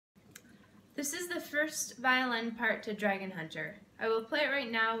This is the first violin part to Dragonhunter. I will play it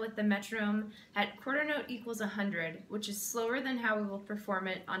right now with the metronome at quarter note equals 100, which is slower than how we will perform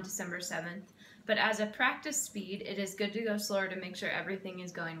it on December 7th. But as a practice speed, it is good to go slower to make sure everything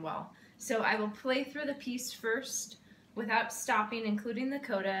is going well. So I will play through the piece first without stopping, including the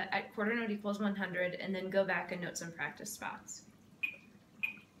coda, at quarter note equals 100, and then go back and note some practice spots.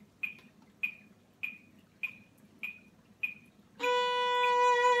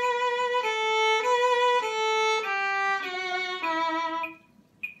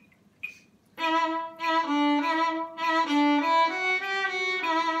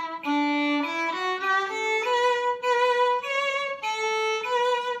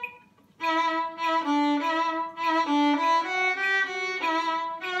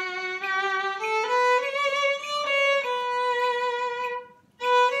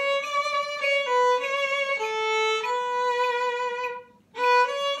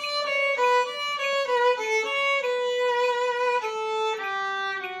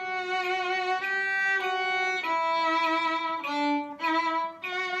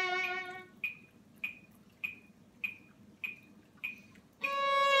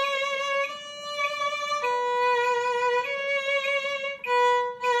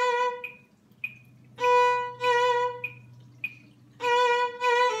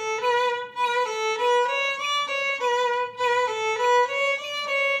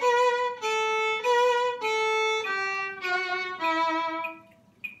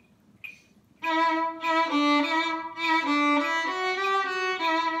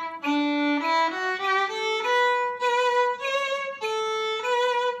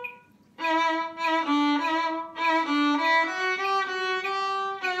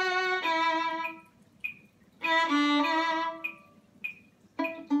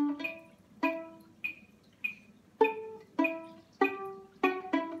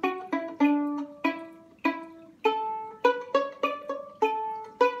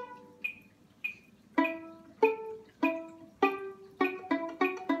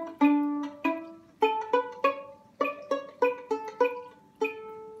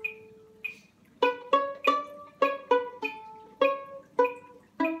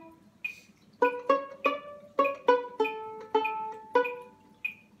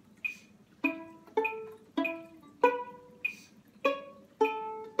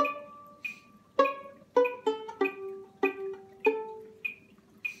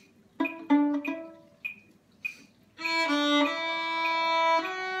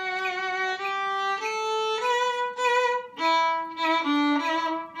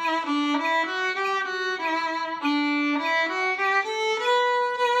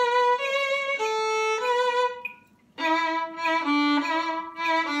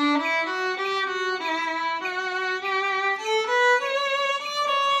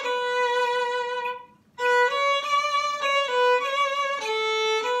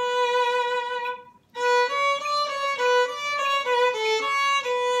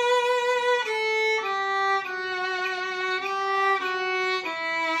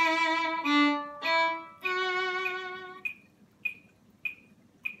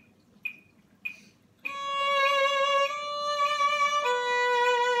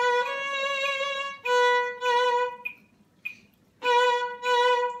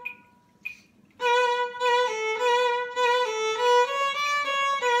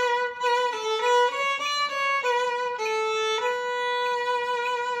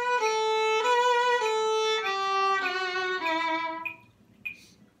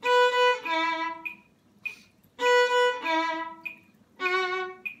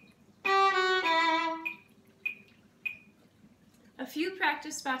 A few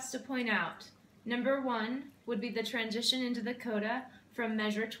practice spots to point out. Number 1 would be the transition into the coda from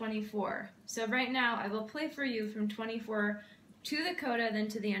measure 24. So right now I will play for you from 24 to the coda, then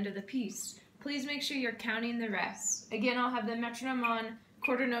to the end of the piece. Please make sure you're counting the rests. Again, I'll have the metronome on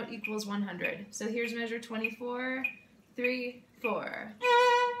quarter note equals 100. So here's measure 24, 3, 4.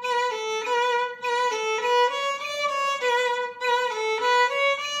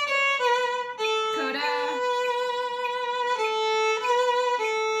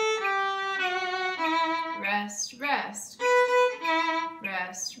 Rest, rest,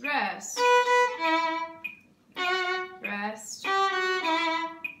 rest, rest, rest.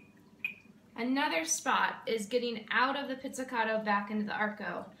 Another spot is getting out of the pizzicato back into the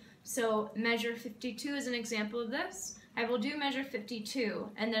arco. So measure 52 is an example of this. I will do measure 52,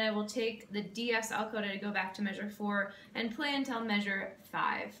 and then I will take the DS Al coda to go back to measure 4 and play until measure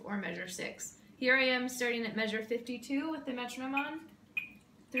 5 or measure 6. Here I am starting at measure 52 with the metronome on.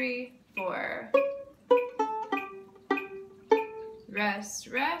 3, 4. Rest,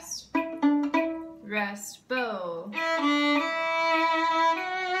 rest. rest, bow.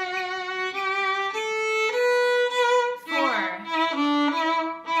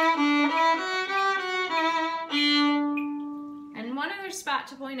 Spot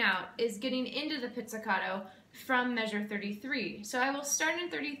to point out is getting into the pizzicato from measure 33. So I will start in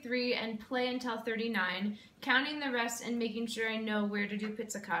 33 and play until 39, counting the rest and making sure I know where to do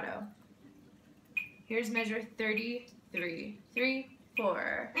pizzicato. Here's measure 33. 3,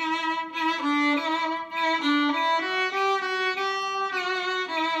 4.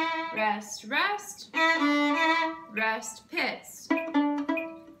 Rest, rest. Rest, pizz.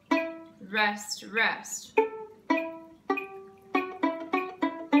 Rest, rest.